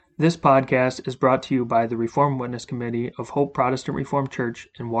This podcast is brought to you by the Reformed Witness Committee of Hope Protestant Reformed Church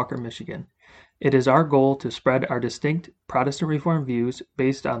in Walker, Michigan. It is our goal to spread our distinct Protestant Reformed views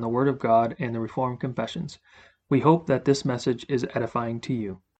based on the Word of God and the Reformed Confessions. We hope that this message is edifying to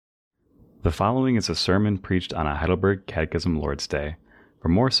you. The following is a sermon preached on a Heidelberg Catechism Lord's Day. For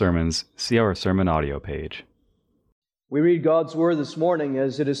more sermons, see our sermon audio page. We read God's Word this morning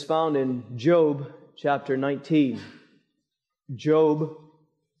as it is found in Job chapter 19. Job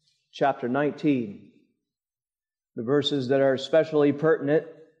chapter 19. The verses that are especially pertinent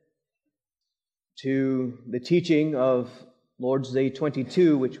to the teaching of Lord's Day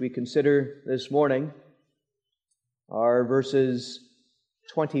 22, which we consider this morning, are verses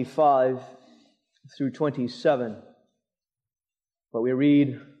 25 through 27. But we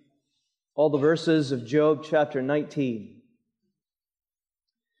read all the verses of Job chapter 19.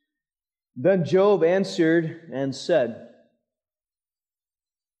 Then Job answered and said,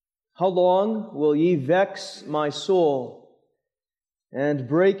 How long will ye vex my soul and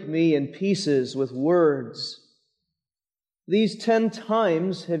break me in pieces with words? These 10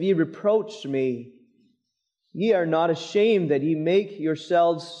 times have ye reproached me. Ye are not ashamed that ye make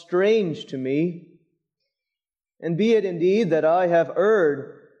yourselves strange to me. And be it indeed that I have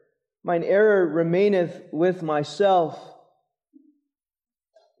erred, mine error remaineth with myself.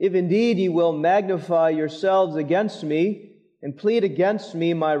 If indeed ye will magnify yourselves against me, and plead against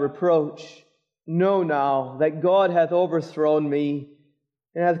me my reproach, know now that God hath overthrown me,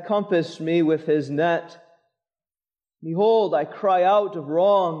 and hath compassed me with his net. Behold, I cry out of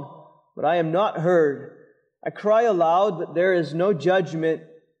wrong, but I am not heard. I cry aloud, but there is no judgment.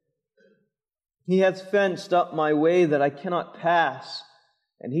 He hath fenced up my way that I cannot pass,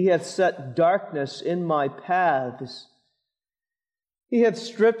 and he hath set darkness in my paths. He hath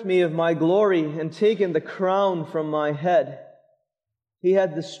stripped me of my glory, and taken the crown from my head. He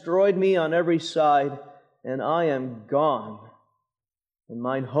hath destroyed me on every side, and I am gone. And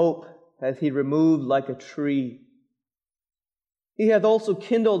mine hope hath he removed like a tree. He hath also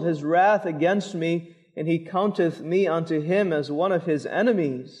kindled his wrath against me, and he counteth me unto him as one of his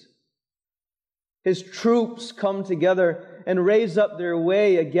enemies. His troops come together and raise up their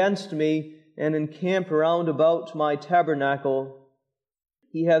way against me, and encamp round about my tabernacle.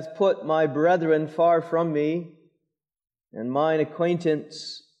 He hath put my brethren far from me, and mine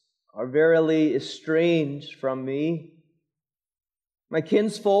acquaintance are verily estranged from me. My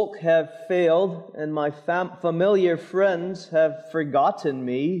kinsfolk have failed, and my familiar friends have forgotten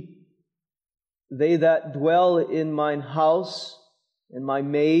me. They that dwell in mine house and my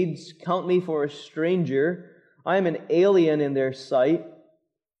maids count me for a stranger. I am an alien in their sight.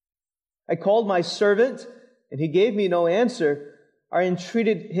 I called my servant, and he gave me no answer. I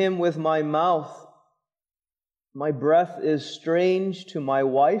entreated him with my mouth. My breath is strange to my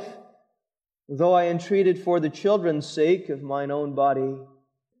wife, though I entreated for the children's sake of mine own body.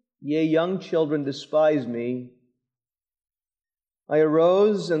 Yea, young children despise me. I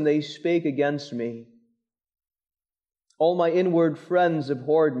arose, and they spake against me. All my inward friends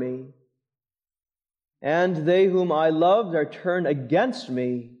abhorred me, and they whom I loved are turned against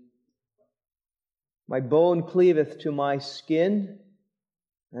me. My bone cleaveth to my skin,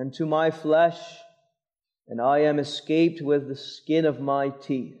 and to my flesh, and I am escaped with the skin of my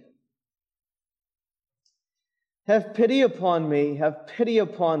teeth. Have pity upon me,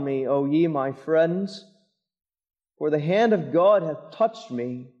 O ye my friends, for the hand of God hath touched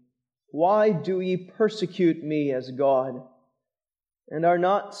me. Why do ye persecute me as God, and are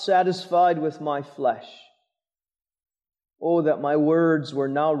not satisfied with my flesh? Oh, that my words were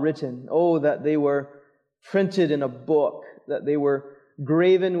now written. Oh, that they were printed in a book, that they were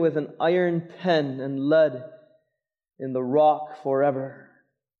graven with an iron pen and lead in the rock forever.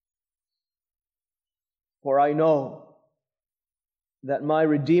 For I know that my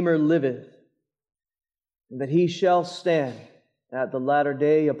Redeemer liveth, and that he shall stand at the latter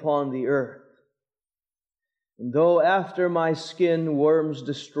day upon the earth. And though after my skin worms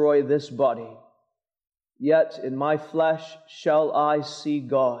destroy this body, yet in my flesh shall I see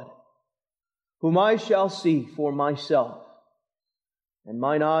God, whom I shall see for myself, and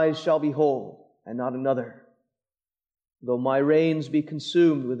mine eyes shall behold, and not another, though my reins be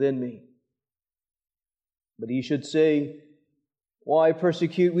consumed within me. But he should say, Why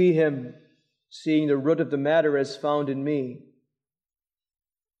persecute we him, seeing the root of the matter is found in me?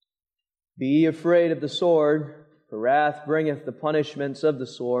 Be ye afraid of the sword, for wrath bringeth the punishments of the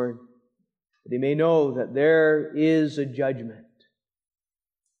sword, that he may know that there is a judgment.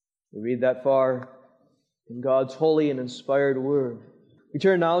 We read that far in God's holy and inspired word. We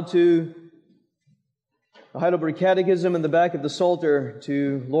turn now to The Heidelberg Catechism in the back of the Psalter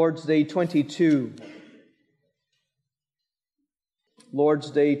to Lord's Day 22.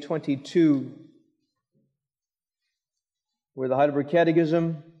 Lord's Day 22, where the Heidelberg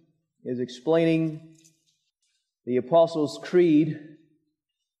Catechism is explaining the Apostles' Creed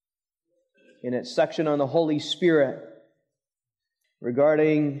in its section on the Holy Spirit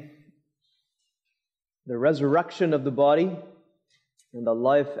regarding the resurrection of the body and the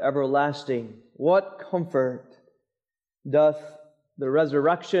life everlasting. What comfort doth the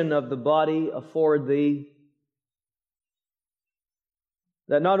resurrection of the body afford thee,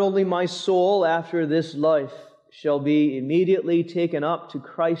 that not only my soul after this life shall be immediately taken up to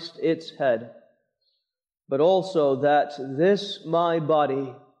Christ its head, but also that this my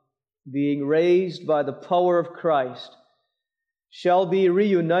body, being raised by the power of Christ, shall be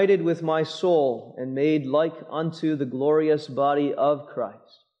reunited with my soul and made like unto the glorious body of Christ.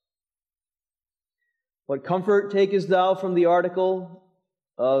 What comfort takest thou from the article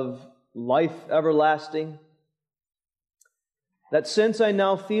of life everlasting? That since I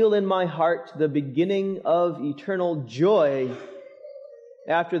now feel in my heart the beginning of eternal joy,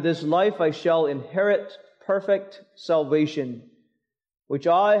 after this life I shall inherit perfect salvation, which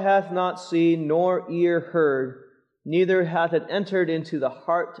eye hath not seen nor ear heard, neither hath it entered into the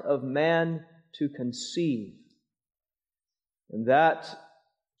heart of man to conceive, and that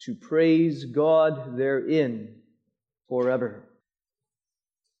to praise God therein forever.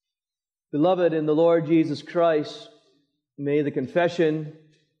 Beloved in the Lord Jesus Christ, may the confession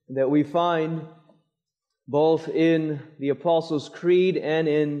that we find both in the Apostles' Creed and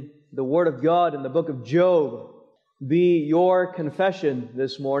in the Word of God in the book of Job be your confession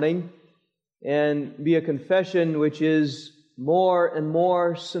this morning, and be a confession which is more and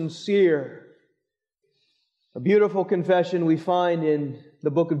more sincere. A beautiful confession we find in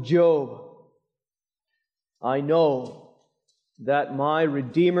the book of Job. I know that my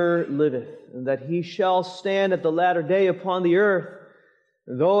Redeemer liveth, and that he shall stand at the latter day upon the earth.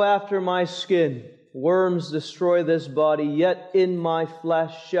 Though after my skin worms destroy this body, yet in my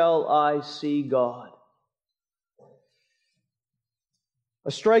flesh shall I see God.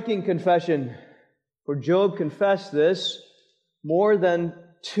 A striking confession, for Job confessed this more than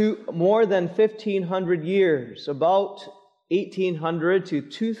 1,500 years, about 1,800 to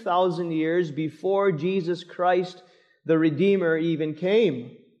 2,000 years before Jesus Christ, the Redeemer, even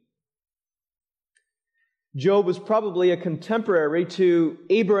came. Job was probably a contemporary to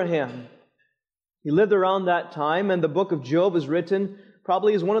Abraham. He lived around that time, and the book of Job is written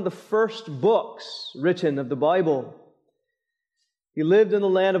probably as one of the first books written of the Bible. He lived in the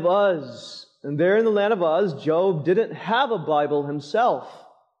land of Uz, and there in the land of Uz, Job didn't have a Bible himself.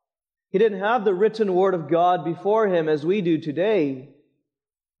 He didn't have the written Word of God before him as we do today.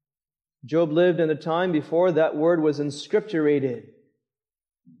 Job lived in a time before that Word was inscripturated.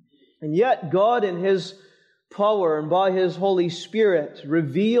 And yet God in His power and by His Holy Spirit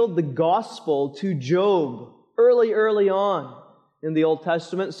revealed the gospel to Job early on in the Old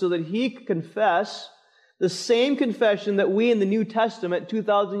Testament so that he could confess the same confession that we in the New Testament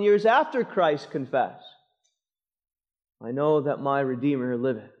 2,000 years after Christ confess. I know that my Redeemer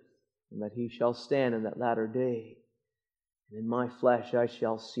liveth, and that He shall stand in that latter day. And in my flesh I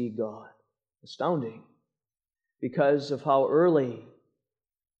shall see God. Astounding, because of how early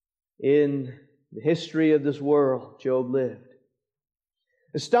in the history of this world Job lived.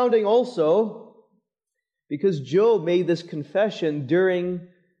 Astounding also because Job made this confession during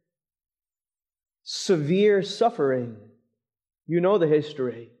severe suffering. You know the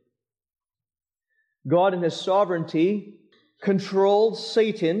history. God in His sovereignty controlled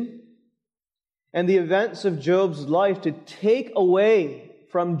Satan and the events of Job's life to take away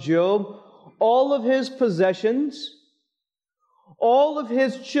from Job all of his possessions, all of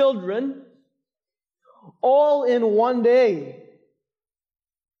his children, all in one day.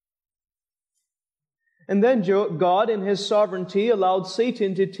 And then God in His sovereignty allowed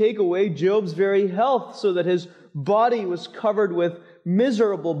Satan to take away Job's very health so that his body was covered with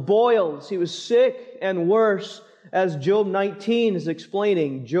miserable boils. He was sick and worse, as Job 19 is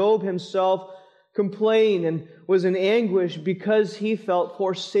explaining. Job himself complained and was in anguish because he felt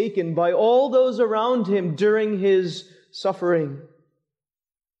forsaken by all those around him during his suffering.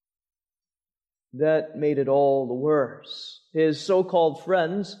 That made it all the worse. His so-called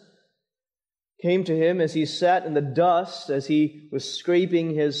friends came to him as he sat in the dust, as he was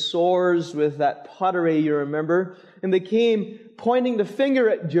scraping his sores with that pottery, you remember, and they came pointing the finger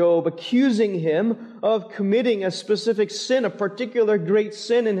at Job, accusing him of committing a specific sin, a particular great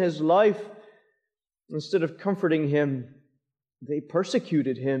sin in his life. Instead of comforting him, they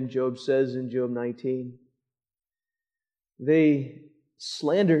persecuted him, Job says in Job 19. They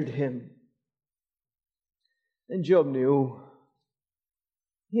slandered him. And Job knew.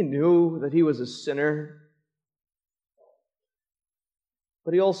 He knew that he was a sinner.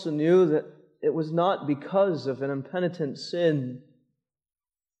 But he also knew that it was not because of an impenitent sin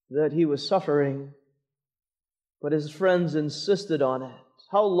that he was suffering, but his friends insisted on it.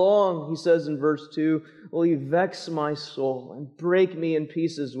 How long, he says in verse 2, will you vex my soul and break me in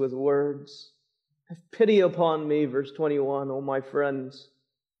pieces with words? Have pity upon me, verse 21, O my friends.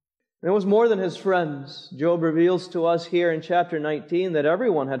 And it was more than his friends. Job reveals to us here in chapter 19 that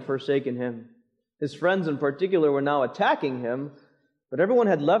everyone had forsaken him. His friends in particular were now attacking him, but everyone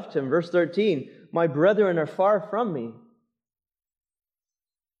had left him. Verse 13, my brethren are far from me.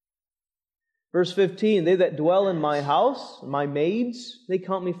 Verse 15, they that dwell in my house, my maids, they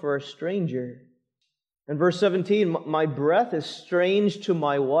count me for a stranger. And verse 17, my breath is strange to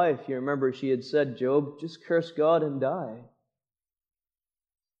my wife. You remember she had said, Job, just curse God and die.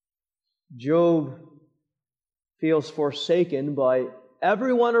 Job feels forsaken by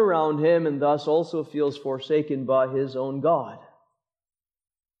everyone around him and thus also feels forsaken by his own God.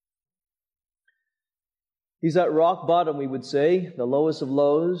 He's at rock bottom, we would say, the lowest of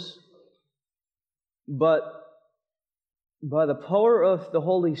lows. But by the power of the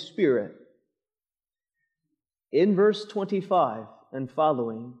Holy Spirit, in verse 25 and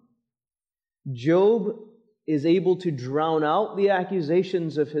following, Job is able to drown out the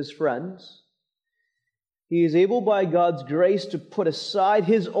accusations of his friends. He is able by God's grace to put aside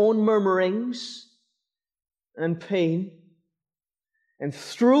his own murmurings and pain, and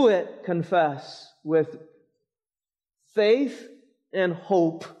through it confess with faith and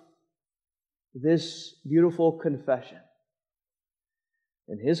hope this beautiful confession.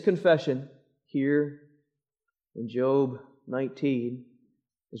 And his confession here in Job 19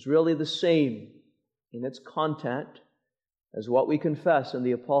 is really the same in its content as what we confess in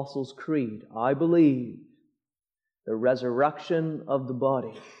the Apostles' Creed. I believe the resurrection of the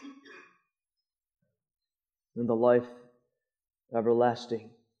body and the life everlasting.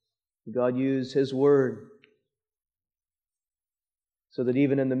 God used His Word so that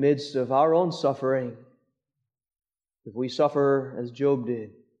even in the midst of our own suffering, if we suffer as Job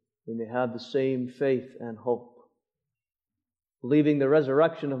did, we may have the same faith and hope. Believing the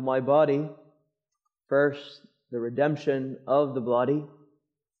resurrection of my body, first, the redemption of the body,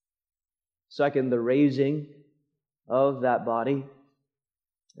 second, the raising of that body,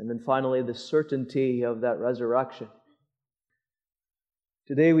 and then finally, the certainty of that resurrection.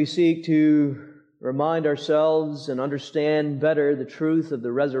 Today we seek to remind ourselves and understand better the truth of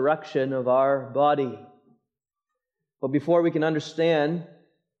the resurrection of our body. But before we can understand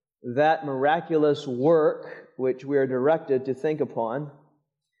that miraculous work which we are directed to think upon,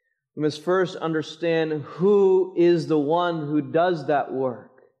 we must first understand who is the one who does that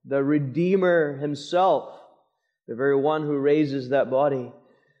work, the Redeemer Himself, the very one who raises that body.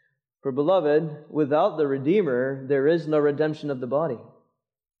 For beloved, without the Redeemer, there is no redemption of the body.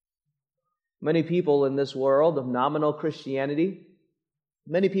 Many people in this world of nominal Christianity,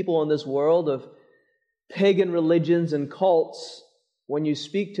 many people in this world of pagan religions and cults, when you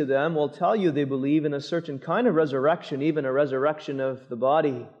speak to them, will tell you they believe in a certain kind of resurrection, even a resurrection of the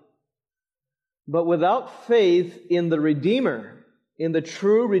body. But without faith in the Redeemer, in the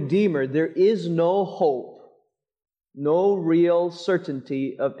true Redeemer, there is no hope, no real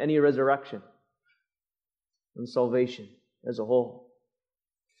certainty of any resurrection and salvation as a whole.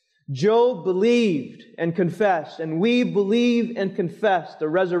 Job believed and confessed, and we believe and confess the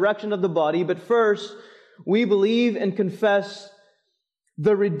resurrection of the body, but first, we believe and confess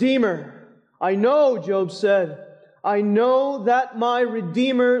the Redeemer. I know, Job said, I know that my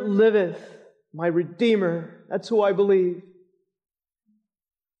Redeemer liveth. My Redeemer, that's who I believe.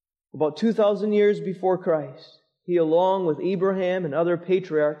 About 2,000 years before Christ, he, along with Abraham and other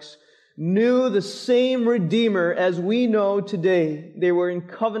patriarchs, knew the same Redeemer as we know today. They were in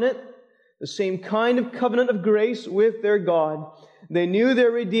covenant, the same kind of covenant of grace with their God. They knew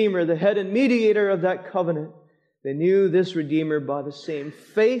their Redeemer, the head and mediator of that covenant. They knew this Redeemer by the same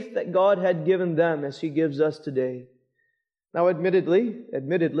faith that God had given them as He gives us today. Now,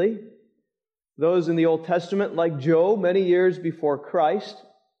 admittedly, those in the Old Testament, like Job, many years before Christ,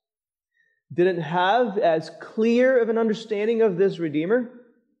 didn't have as clear of an understanding of this Redeemer.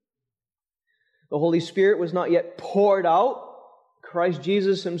 The Holy Spirit was not yet poured out. Christ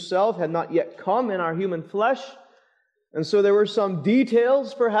Jesus Himself had not yet come in our human flesh. And so there were some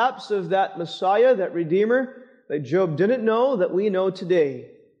details, perhaps, of that Messiah, that Redeemer, that Job didn't know that we know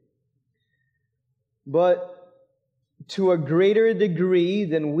today. But to a greater degree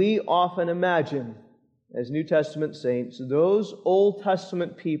than we often imagine, as New Testament saints, those Old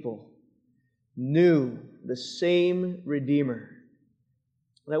Testament people knew the same Redeemer.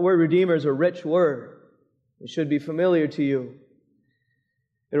 That word Redeemer is a rich word. It should be familiar to you.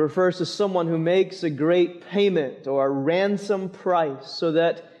 It refers to someone who makes a great payment or a ransom price so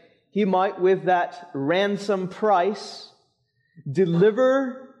that he might, with that ransom price,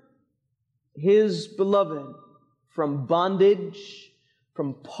 deliver his beloved from bondage,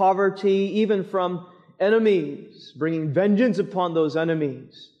 from poverty, even from enemies, bringing vengeance upon those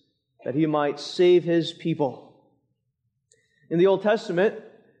enemies, that he might save his people. In the Old Testament,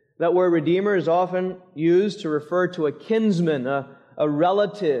 that word Redeemer is often used to refer to a kinsman, a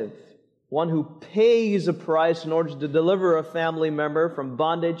relative, one who pays a price in order to deliver a family member from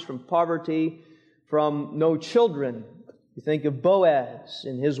bondage, from poverty, from no children. You think of Boaz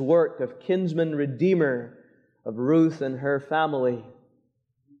in his work of kinsman redeemer of Ruth and her family.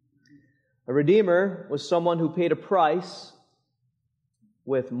 A redeemer was someone who paid a price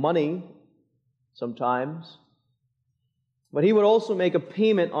with money sometimes, but he would also make a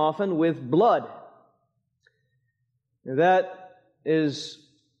payment often with blood. That is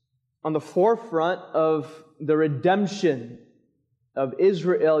on the forefront of the redemption of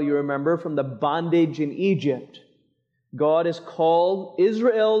Israel, you remember, from the bondage in Egypt. God is called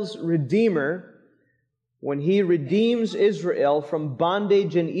Israel's Redeemer when He redeems Israel from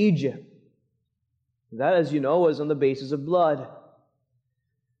bondage in Egypt. That, as you know, was on the basis of blood.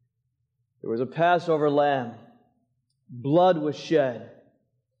 There was a Passover lamb. Blood was shed.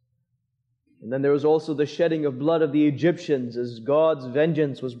 And then there was also the shedding of blood of the Egyptians as God's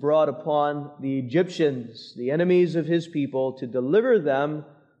vengeance was brought upon the Egyptians, the enemies of His people, to deliver them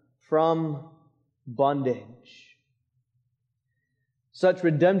from bondage. Such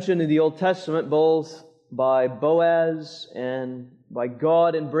redemption in the Old Testament, both by Boaz and by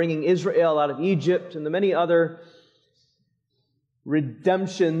God in bringing Israel out of Egypt, and the many other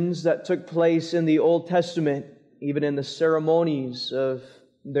redemptions that took place in the Old Testament, even in the ceremonies of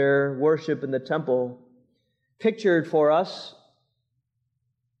their worship in the temple, pictured for us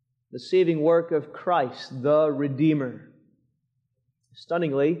the saving work of Christ, the Redeemer.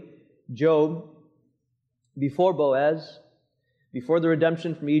 Stunningly, Job, before Boaz, before the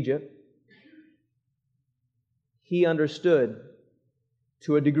redemption from Egypt, he understood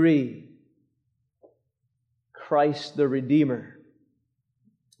to a degree Christ the Redeemer,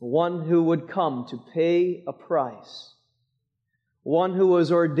 one who would come to pay a price, one who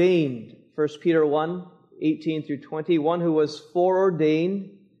was ordained, 1 Peter 1, 18 through 20, one who was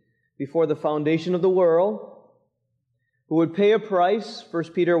foreordained before the foundation of the world, who would pay a price, 1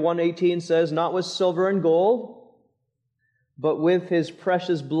 Peter 1, 18 says, not with silver and gold, but with His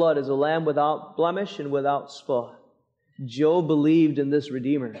precious blood as a lamb without blemish and without spot. Job believed in this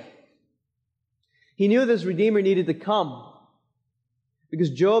Redeemer. He knew this Redeemer needed to come because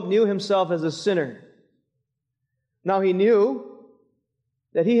Job knew himself as a sinner. Now he knew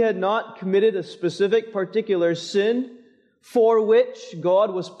that he had not committed a specific particular sin for which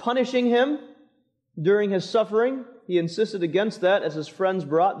God was punishing him during his suffering. He insisted against that as his friends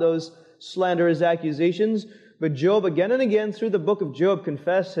brought those slanderous accusations. But Job, again and again, through the book of Job,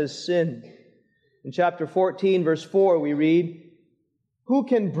 confessed his sin. In chapter 14, verse 4, we read, "Who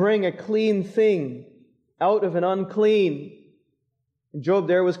can bring a clean thing out of an unclean?" Job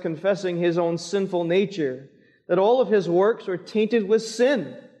there was confessing his own sinful nature, that all of his works were tainted with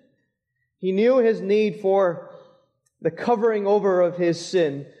sin. He knew his need for the covering over of his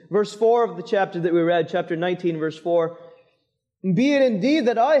sin. Verse 4 of the chapter that we read, chapter 19, verse 4, "Be it indeed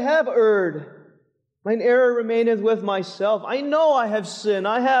that I have erred, mine error remaineth with myself." I know I have sinned,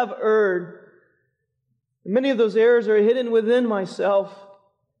 I have erred. Many of those errors are hidden within myself.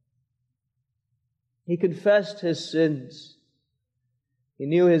 He confessed his sins. He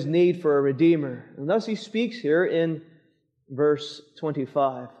knew his need for a Redeemer. And thus he speaks here in verse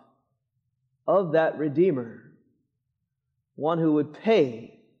 25 of that Redeemer, one who would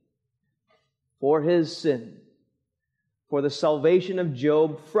pay for his sin, for the salvation of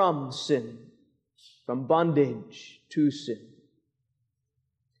Job from sin, from bondage to sin.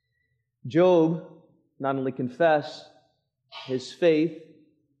 Job not only confessed his faith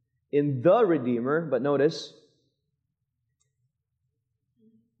in the Redeemer, but notice,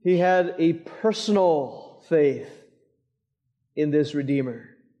 he had a personal faith in this Redeemer.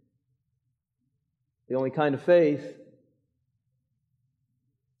 The only kind of faith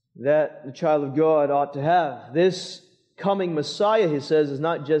that the child of God ought to have. This coming Messiah, he says, is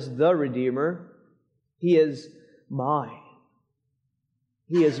not just the Redeemer. He is mine.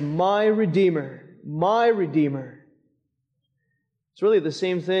 He is my Redeemer. My Redeemer. It's really the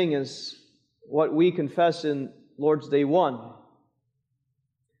same thing as what we confess in Lord's Day 1.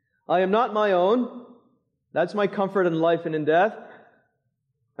 I am not my own. That's my comfort in life and in death.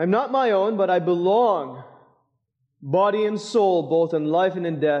 I'm not my own, but I belong, body and soul, both in life and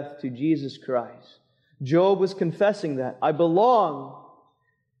in death, to Jesus Christ. Job was confessing that. I belong,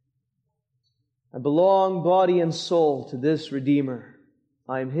 body and soul, to this Redeemer.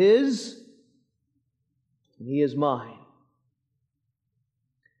 I am His, and He is mine.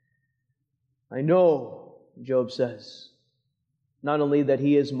 I know, Job says, not only that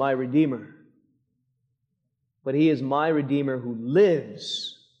He is my Redeemer, but He is my Redeemer who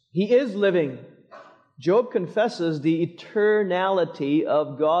lives. He is living. Job confesses the eternality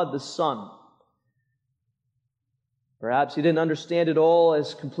of God the Son. Perhaps he didn't understand it all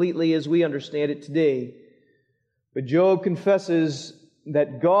as completely as we understand it today, but Job confesses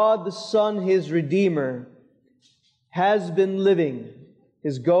that God the Son, His Redeemer, has been living.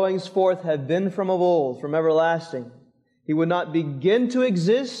 His goings forth have been from of old, from everlasting. He would not begin to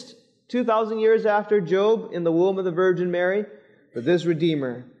exist 2,000 years after Job in the womb of the Virgin Mary, but this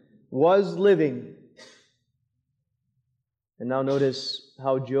Redeemer was living. And now notice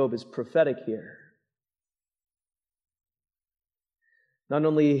how Job is prophetic here. Not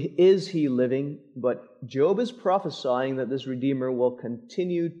only is he living, but Job is prophesying that this Redeemer will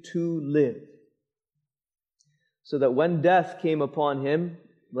continue to live. So that when death came upon him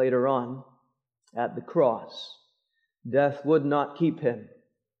later on at the cross, death would not keep him.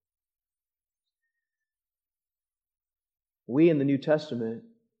 We in the New Testament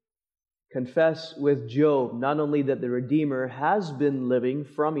confess with Job not only that the Redeemer has been living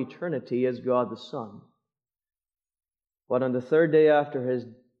from eternity as God the Son, but on the third day after His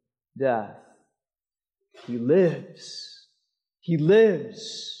death, He lives. He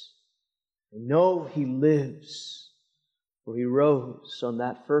lives. I know He lives, for He rose on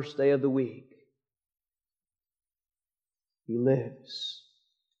that first day of the week. He lives.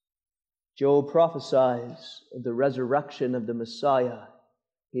 Job prophesies of the resurrection of the Messiah,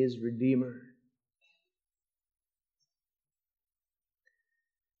 His Redeemer.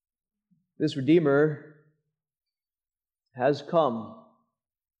 This Redeemer has come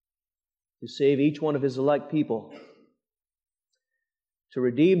to save each one of His elect people, to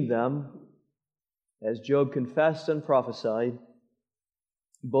redeem them, as Job confessed and prophesied,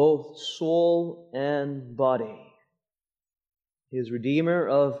 both soul and body. His Redeemer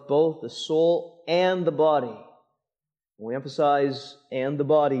of both the soul and the body. We emphasize and the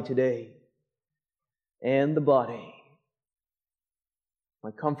body today. And the body.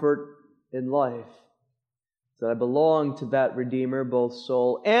 My comfort in life is that I belong to that Redeemer, both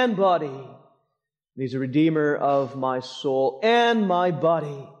soul and body. He's a Redeemer of my soul and my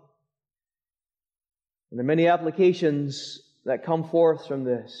body. And the many applications that come forth from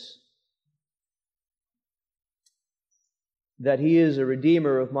this, that He is a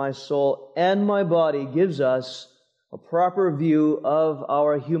Redeemer of my soul and my body, gives us a proper view of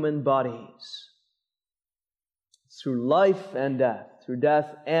our human bodies through life and death, through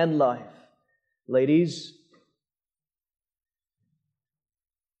death and life. Ladies,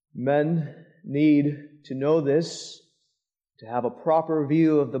 men need to know this, to have a proper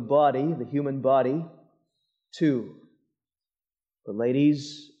view of the body, the human body, too. But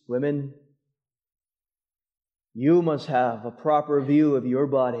ladies, women, you must have a proper view of your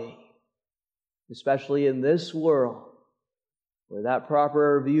body, especially in this world, where that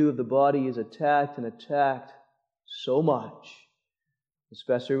proper view of the body is attacked and attacked so much,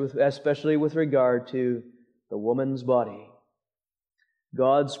 especially with regard to the woman's body.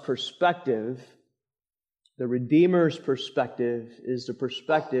 God's perspective, the Redeemer's perspective, is the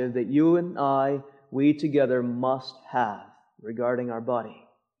perspective that you and I, we together must have regarding our body.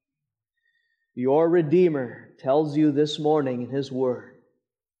 Your Redeemer tells you this morning in His Word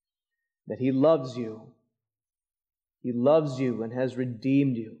that He loves you. He loves you and has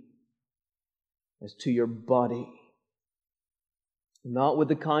redeemed you as to your body. Not with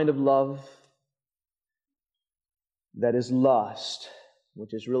the kind of love that is lust,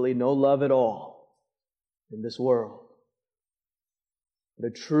 which is really no love at all in this world, but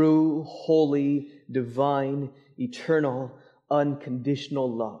a true, holy, divine, eternal,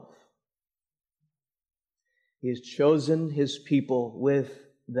 unconditional love. He has chosen His people with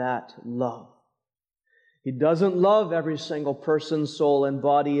that love. He doesn't love every single person, soul, and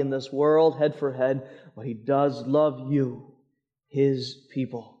body in this world, head for head, but He does love you, His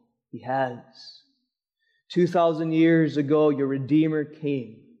people. He has. 2,000 years ago, your Redeemer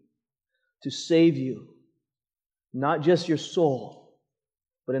came to save you, not just your soul,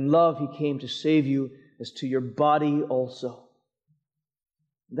 but in love He came to save you as to your body also.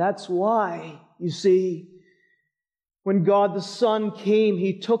 That's why, you see, when God the Son came,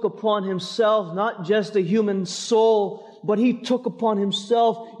 He took upon Himself not just a human soul, but He took upon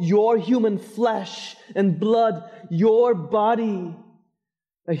Himself your human flesh and blood, your body,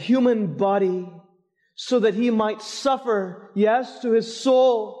 a human body, so that He might suffer, yes, to His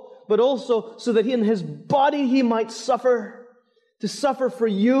soul, but also so that in His body He might suffer, to suffer for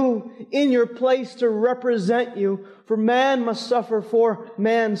you in your place, to represent you. For man must suffer for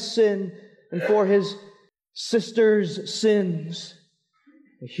man's sin and for his sister's sins.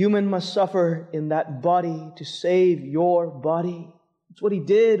 A human must suffer in that body to save your body. That's what He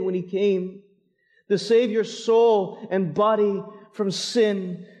did when He came, to save your soul and body from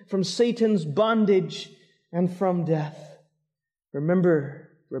sin, from Satan's bondage, and from death. Remember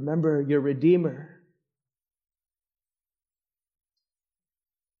your Redeemer,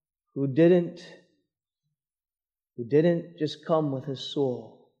 who didn't just come with His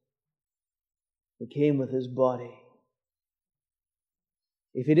soul. He came with His body.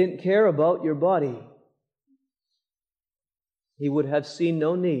 If He didn't care about your body, He would have seen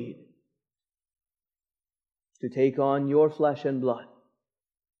no need to take on your flesh and blood.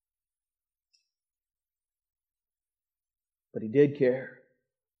 But He did care,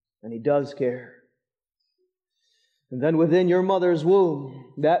 and He does care. And then within your mother's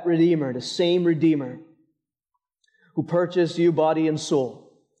womb, that Redeemer, the same Redeemer who purchased you body and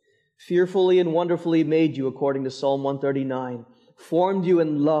soul, fearfully and wonderfully made you, according to Psalm 139, formed you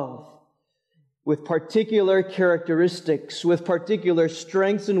in love, with particular characteristics, with particular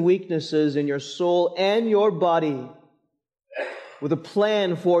strengths and weaknesses in your soul and your body, with a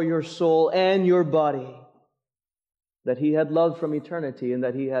plan for your soul and your body that He had loved from eternity and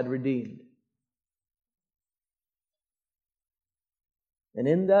that He had redeemed. And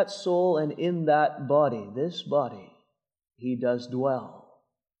in that soul and in that body, this body, He does dwell.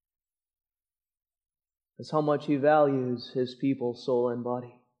 That's how much He values His people's soul and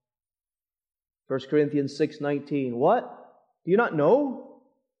body. 1 Corinthians 6:19. What? Do you not know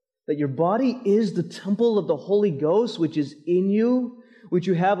that your body is the temple of the Holy Ghost, which is in you, which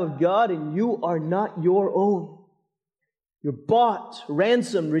you have of God, and you are not your own? You're bought,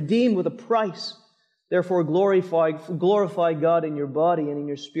 ransomed, redeemed with a price. Therefore glorify God in your body and in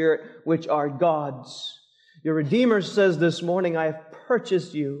your spirit, which are God's. Your Redeemer says this morning, I have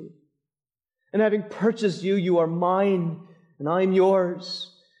purchased you. And having purchased you, you are mine, and I am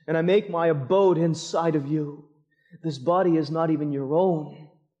yours. And I make my abode inside of you. This body is not even your own.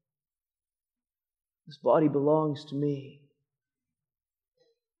 This body belongs to me.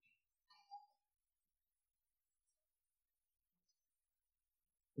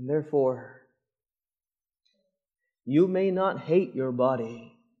 And therefore, you may not hate your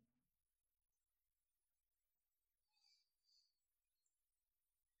body.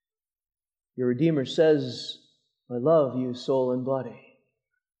 Your Redeemer says, I love you, soul and body.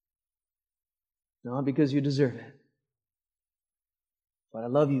 Not because you deserve it, but I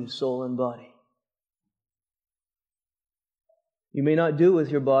love you, soul and body. You may not do with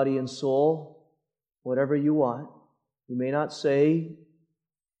your body and soul whatever you want. You may not say,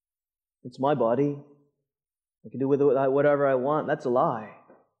 it's my body. I can do with it whatever I want. That's a lie.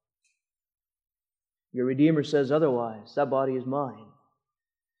 Your Redeemer says otherwise. That body is mine.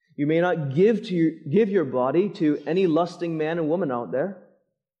 You may not give your body to any lusting man and woman out there.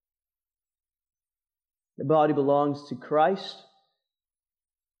 The body belongs to Christ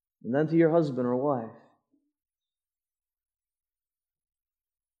and then to your husband or wife.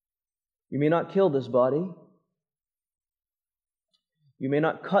 You may not kill this body. You may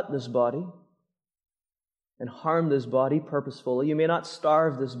not cut this body and harm this body purposefully. You may not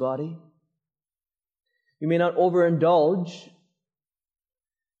starve this body. You may not overindulge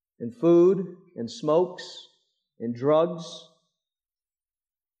in food, in smokes, in drugs,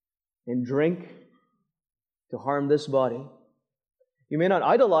 in drink to harm this body. You may not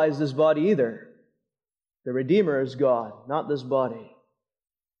idolize this body either. The Redeemer is God, not this body.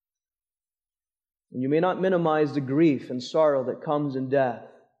 And you may not minimize the grief and sorrow that comes in death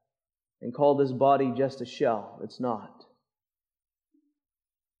and call this body just a shell. It's not.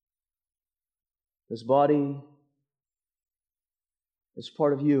 This body is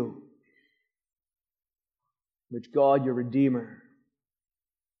part of you, which God, your Redeemer,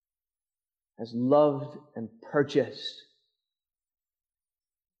 has loved and purchased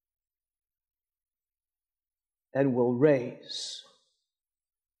and will raise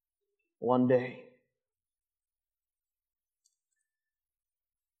one day.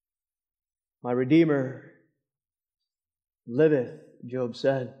 My Redeemer liveth, Job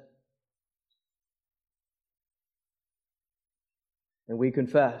said. And we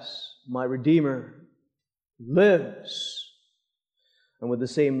confess, my Redeemer lives, and with the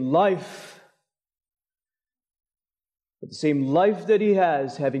same life that He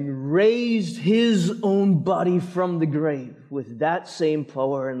has, having raised His own body from the grave with that same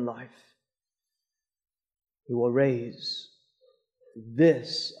power and life, He will raise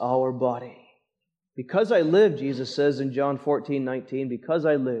this, our body. Because I live, Jesus says in John 14:19, because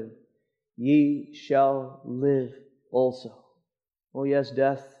I live, ye shall live also. Oh yes,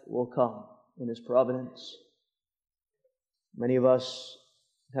 death will come in His providence. Many of us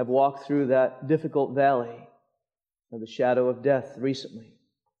have walked through that difficult valley of the shadow of death recently.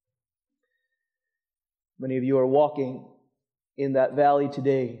 Many of you are walking in that valley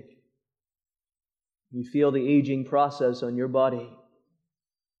today. You feel the aging process on your body.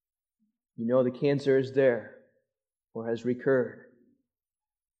 You know the cancer is there or has recurred.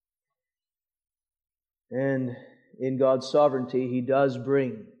 And in God's sovereignty, He does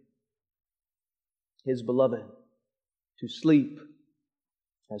bring His beloved to sleep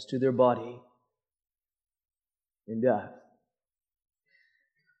as to their body in death.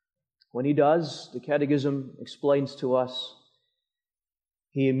 When He does, the Catechism explains to us,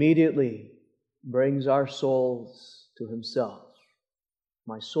 He immediately brings our souls to Himself.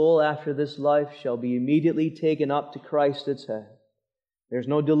 My soul after this life shall be immediately taken up to Christ its head. There's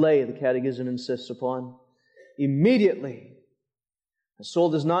no delay, the Catechism insists upon. Immediately. The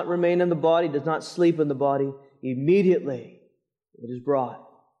soul does not remain in the body, does not sleep in the body. Immediately it is brought.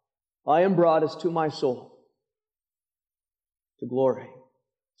 I am brought as to my soul to glory.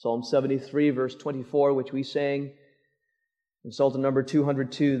 Psalm 73, verse 24, which we sang in Psalm number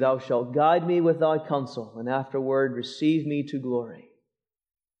 202, Thou shalt guide me with Thy counsel, and afterward receive me to glory.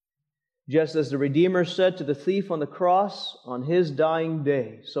 Just as the Redeemer said to the thief on the cross on His dying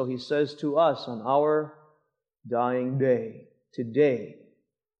day, so He says to us on our dying day, today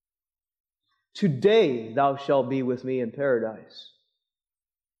thou shalt be with me in paradise.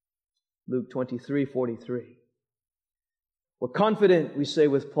 Luke 23:43. We're confident, we say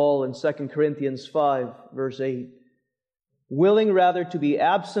with Paul in 2 Corinthians 5, verse 8, willing rather to be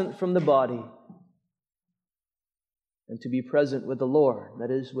absent from the body and to be present with the Lord,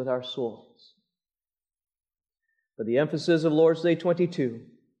 that is, with our souls. But the emphasis of Lord's Day 22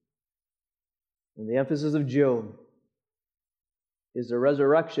 and the emphasis of Job is the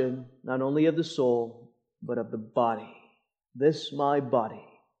resurrection not only of the soul, but of the body. This my body,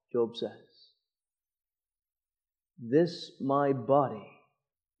 Job says. This my body.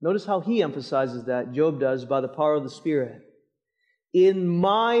 Notice how he emphasizes that, Job does, by the power of the Spirit. In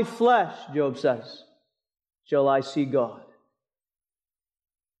my flesh, Job says, shall I see God.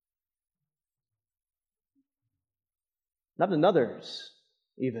 Not in others,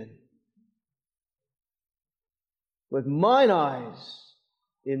 even. With mine eyes,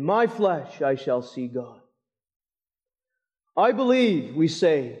 in my flesh, I shall see God. I believe, we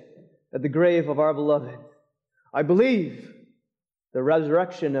say, at the grave of our beloved. I believe the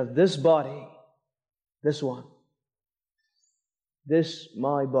resurrection of this body, this one, this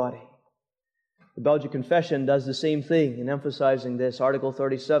my body. The Belgian Confession does the same thing in emphasizing this. Article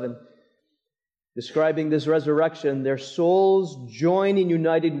 37, describing this resurrection, their souls join and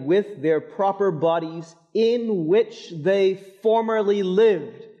united with their proper bodies in which they formerly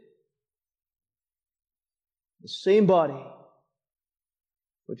lived. The same body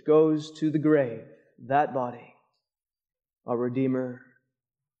which goes to the grave, that body, our Redeemer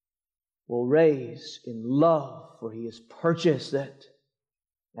will raise in love, for He has purchased it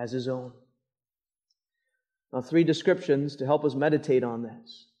as His own. Now, 3 descriptions to help us meditate on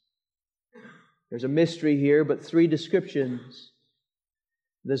this. There's a mystery here, but 3 descriptions.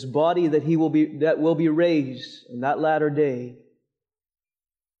 This body that will be raised in that latter day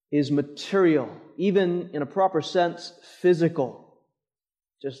is material, even in a proper sense, physical.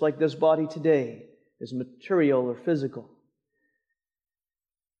 Just like this body today is material or physical.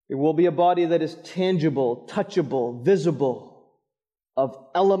 It will be a body that is tangible, touchable, visible, of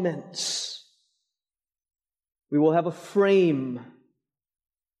elements. We will have a frame.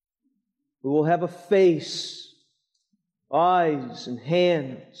 We will have a face, eyes and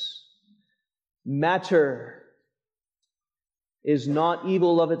hands. Matter is not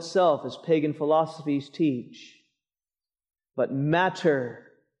evil of itself, as pagan philosophies teach, but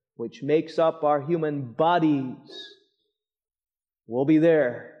matter, which makes up our human bodies, will be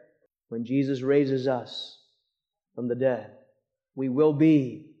there when Jesus raises us from the dead. We will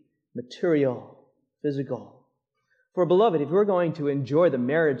be material, physical. For beloved, if we're going to enjoy the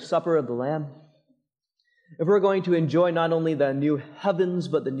marriage supper of the Lamb, if we're going to enjoy not only the new heavens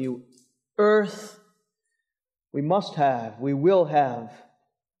but the new earth, We must have, we will have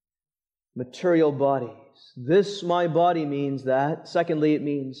material bodies. This, my body, means that. Secondly, it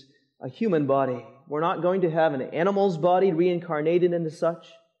means a human body. We're not going to have an animal's body reincarnated into such.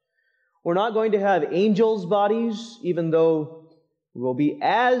 We're not going to have angels' bodies, even though we will be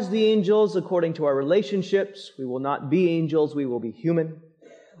as the angels according to our relationships. We will not be angels, we will be human.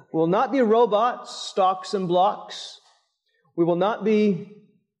 We will not be robots, stocks and blocks. We will not be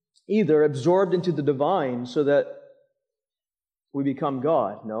either absorbed into the divine so that we become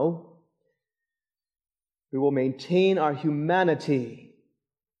God. No. We will maintain our humanity.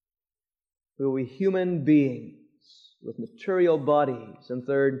 We will be human beings with material bodies. And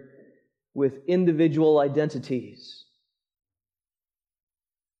third, with individual identities.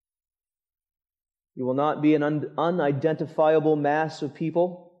 You will not be an unidentifiable mass of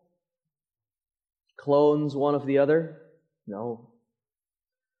people, clones one of the other. No.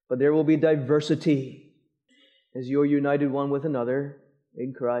 But there will be diversity as you're united one with another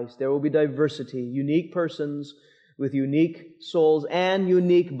in Christ. There will be diversity. Unique persons with unique souls and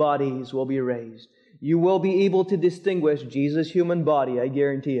unique bodies will be raised. You will be able to distinguish Jesus' human body, I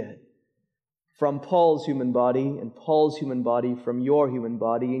guarantee it, from Paul's human body, and Paul's human body from your human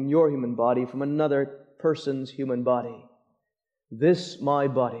body, and your human body from another person's human body. This, my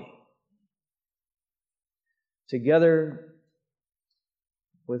body, together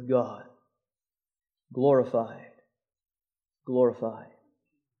with God, glorified.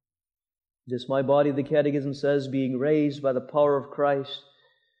 This, my body, the Catechism says, being raised by the power of Christ,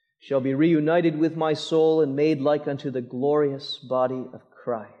 shall be reunited with my soul and made like unto the glorious body of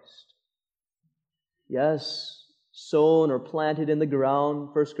Christ. Yes, sown or planted in the ground,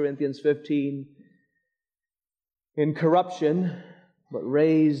 1 Corinthians 15, in corruption, but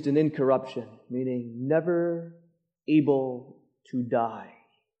raised in incorruption, meaning never able to die,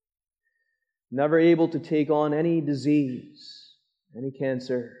 never able to take on any disease, any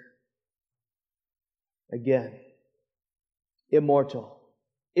cancer. Again, immortal,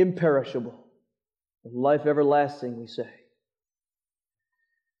 imperishable, with life everlasting, we say.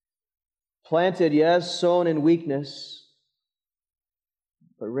 Planted, yes, sown in weakness,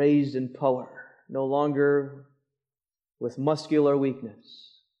 but raised in power, no longer with muscular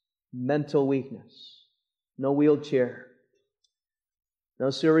weakness, mental weakness, no wheelchair, no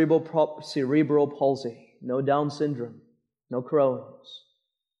cerebral palsy, no Down syndrome, no Crohn's,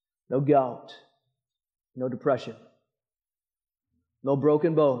 no gout, no depression, no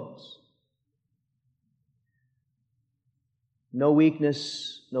broken bones, no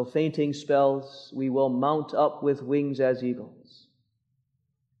weakness, no fainting spells. We will mount up with wings as eagles.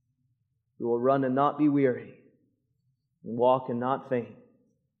 We will run and not be weary, and walk and not faint.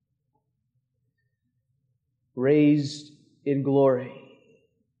 Raised in glory,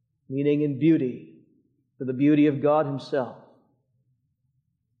 meaning in beauty, for the beauty of God Himself,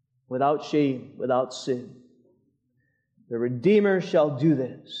 without shame, without sin. The Redeemer shall do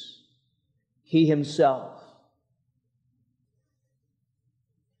this, He Himself.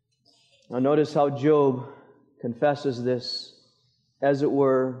 Now notice how Job confesses this, as it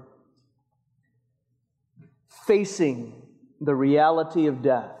were, facing the reality of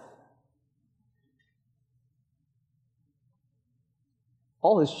death.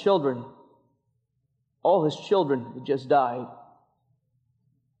 All his children had just died.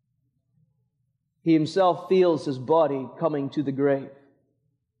 He himself feels his body coming to the grave.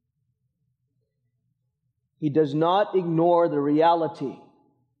 He does not ignore the reality,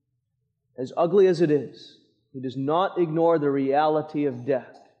 as ugly as it is. He does not ignore the reality of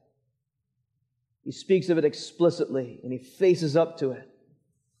death. He speaks of it explicitly, and he faces up to it.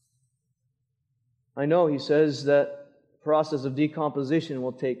 I know, he says, that the process of decomposition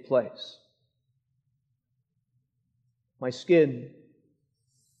will take place. My skin,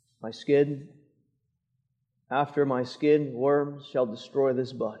 after my skin, worms shall destroy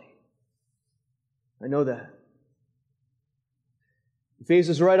this body. I know that. He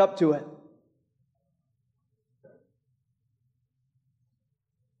faces right up to it.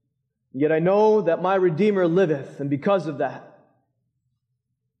 Yet I know that my Redeemer liveth, and because of that,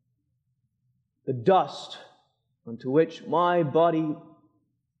 the dust unto which my body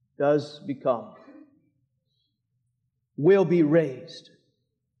does become will be raised.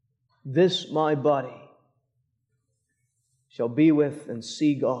 This my body shall be with and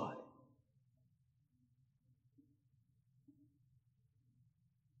see God.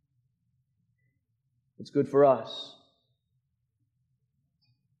 It's good for us.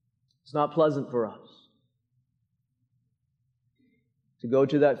 It's not pleasant for us to go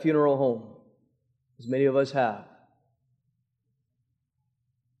to that funeral home, as many of us have,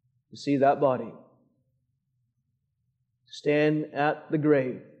 to see that body stand at the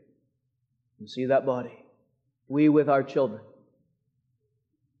grave and see that body. We with our children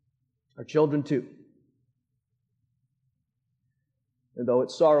too. And though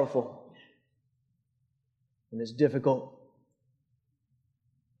it's sorrowful and it's difficult,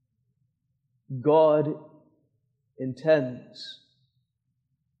 God intends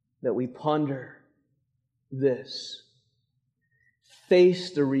that we ponder this.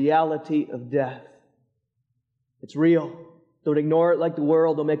 Face the reality of death. It's real. Don't ignore it like the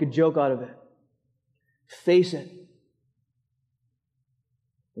world. Don't make a joke out of it. Face it.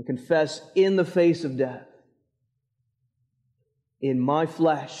 And confess in the face of death, in my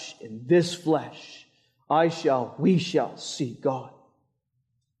flesh, in this flesh, we shall see God.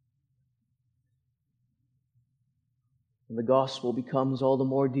 And the gospel becomes all the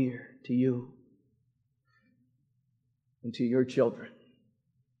more dear to you and to your children.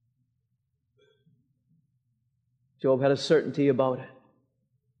 Job had a certainty about it.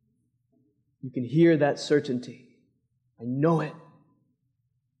 You can hear that certainty. I know it.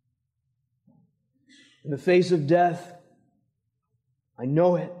 In the face of death, I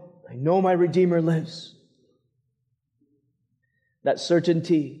know it. I know my Redeemer lives. That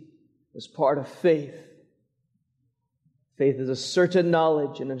certainty is part of faith. Faith is a certain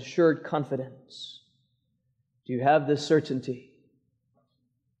knowledge and an assured confidence. Do you have this certainty?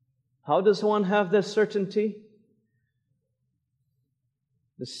 How does one have this certainty?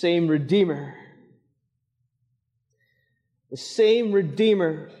 The same Redeemer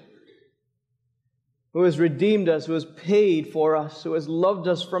who has redeemed us, who has paid for us, who has loved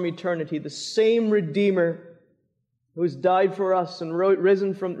us from eternity, the same Redeemer who has died for us and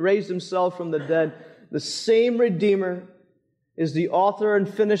raised Himself from the dead, the same Redeemer is the author and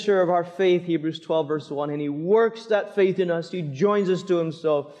finisher of our faith, Hebrews 12, verse 1, and He works that faith in us. He joins us to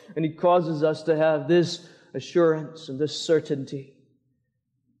Himself, and He causes us to have this assurance and this certainty.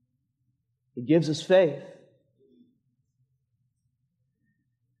 He gives us faith.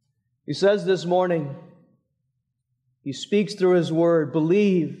 He says this morning, He speaks through His Word,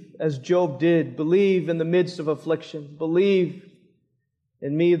 believe as Job did, believe in the midst of affliction, believe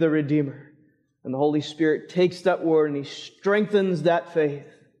in me, the Redeemer. And the Holy Spirit takes that word and He strengthens that faith.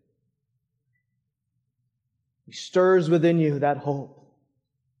 He stirs within you that hope.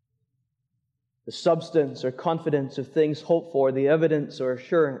 The substance or confidence of things hoped for, the evidence or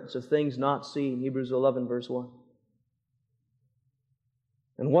assurance of things not seen. Hebrews 11, verse 1.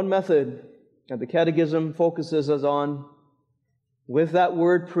 And one method that the Catechism focuses us on, with that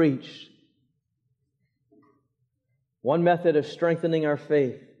word preached, one method of strengthening our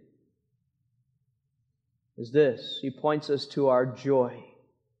faith is this. He points us to our joy.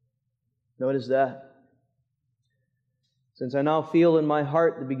 Notice that. Since I now feel in my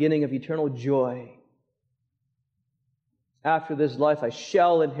heart the beginning of eternal joy, after this life I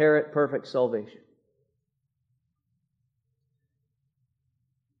shall inherit perfect salvation.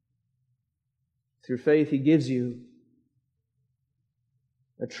 Through faith, He gives you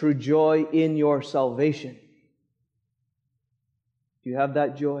a true joy in your salvation. Do you have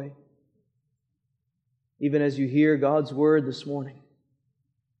that joy? Even as you hear God's Word this morning.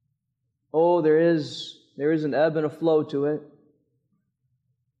 Oh, there is an ebb and a flow to it.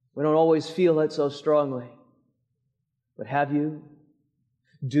 We don't always feel it so strongly. But have you?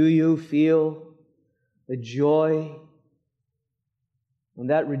 Do you feel the joy when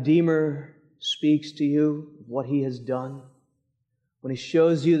that Redeemer speaks to you of what He has done? When He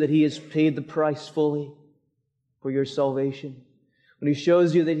shows you that He has paid the price fully for your salvation? When He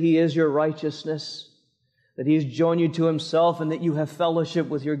shows you that He is your righteousness? That He has joined you to Himself and that you have fellowship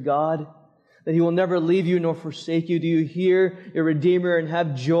with your God? That He will never leave you nor forsake you? Do you hear your Redeemer and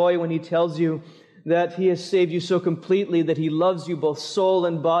have joy when He tells you that He has saved you so completely, that He loves you both soul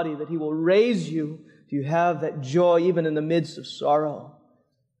and body, that He will raise you? Do you have that joy even in the midst of sorrow?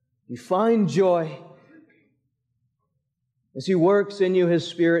 You find joy as He works in you His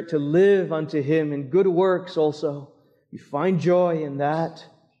Spirit to live unto Him in good works also. You find joy in that.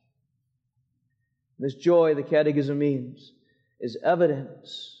 This joy, the Catechism means, is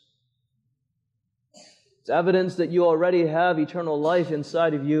evidence. It's evidence that you already have eternal life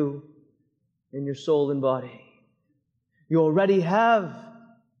inside of you, in your soul and body. You already have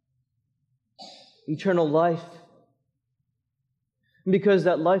eternal life. And because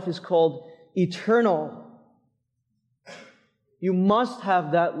that life is called eternal, you must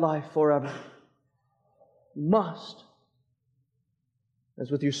have that life forever. You must. As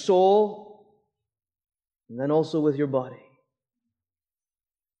with your soul, and then also with your body.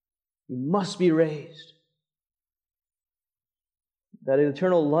 You must be raised. That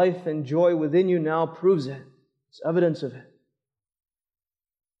eternal life and joy within you now proves it. It's evidence of it.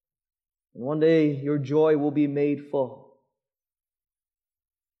 And one day your joy will be made full.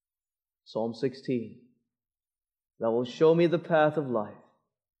 Psalm 16. Thou wilt show me the path of life,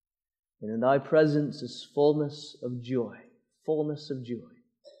 and in Thy presence is fullness of joy. Fullness of joy.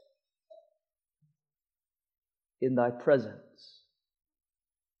 In Thy presence.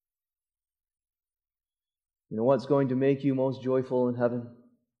 You know what's going to make you most joyful in heaven?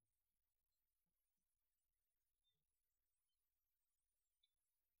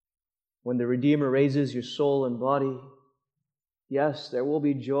 When the Redeemer raises your soul and body, yes, there will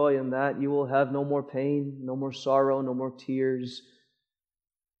be joy in that. You will have no more pain, no more sorrow, no more tears.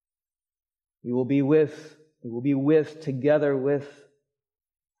 You will be together with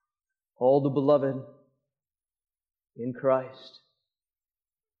all the beloved in Christ.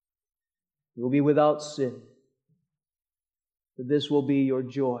 You will be without sin. But this will be your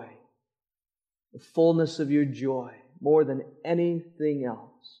joy, the fullness of your joy, more than anything else.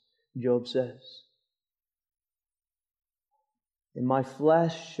 Job says, in my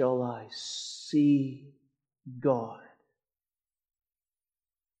flesh shall I see God.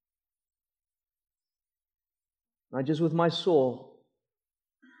 Not just with my soul,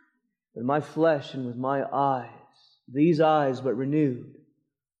 but my flesh and with my eyes, these eyes but renewed,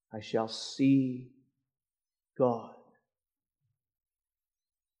 I shall see God.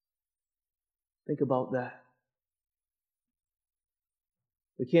 Think about that.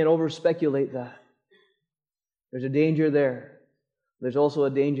 We can't over-speculate that. There's a danger there. There's also a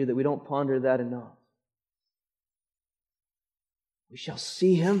danger that we don't ponder that enough. We shall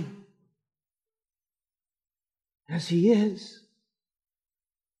see Him as He is.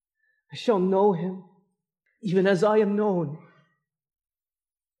 I shall know Him even as I am known.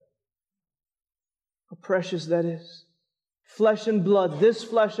 How precious that is. Flesh and blood. This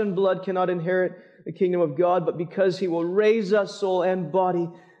flesh and blood cannot inherit the kingdom of God, but because He will raise us soul and body,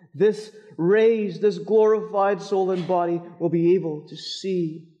 this raised, this glorified soul and body will be able to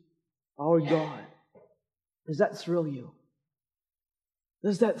see our God. Does that thrill you?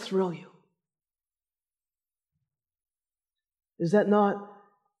 Does that thrill you? Is that not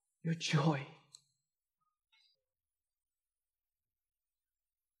your joy?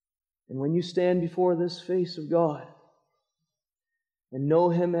 And when you stand before this face of God and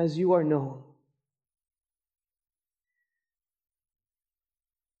know Him as you are known,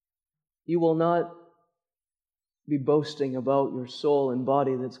 you will not be boasting about your soul and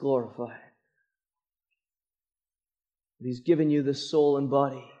body that's glorified. But He's given you this soul and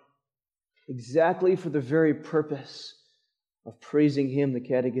body exactly for the very purpose of praising Him, the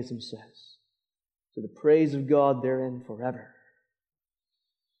Catechism says, to the praise of God therein forever.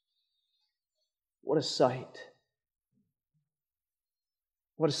 What a sight.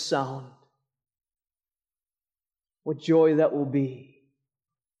 What a sound. What joy that will be.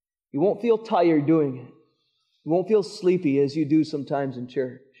 You won't feel tired doing it. You won't feel sleepy as you do sometimes in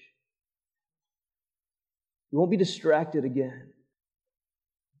church. You won't be distracted again.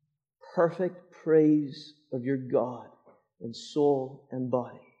 Perfect praise of your God in soul and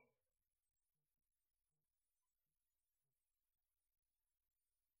body.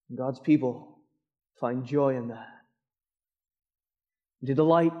 God's people find joy in that. They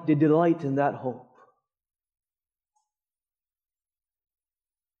delight in that hope.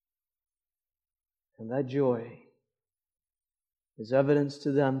 And that joy is evidence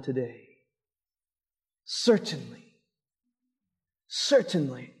to them today. Certainly,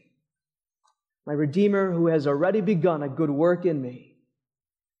 my Redeemer, who has already begun a good work in me,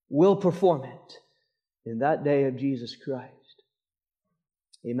 will perform it in that day of Jesus Christ.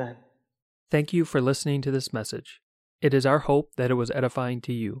 Amen. Thank you for listening to this message. It is our hope that it was edifying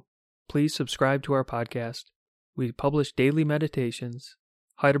to you. Please subscribe to our podcast. We publish daily meditations,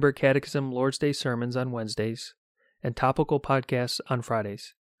 Heidelberg Catechism Lord's Day sermons on Wednesdays, and topical podcasts on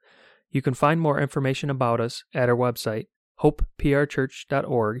Fridays. You can find more information about us at our website,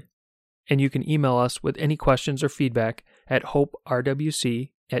 hopeprchurch.org, and you can email us with any questions or feedback at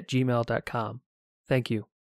hoperwc@gmail.com. Thank you.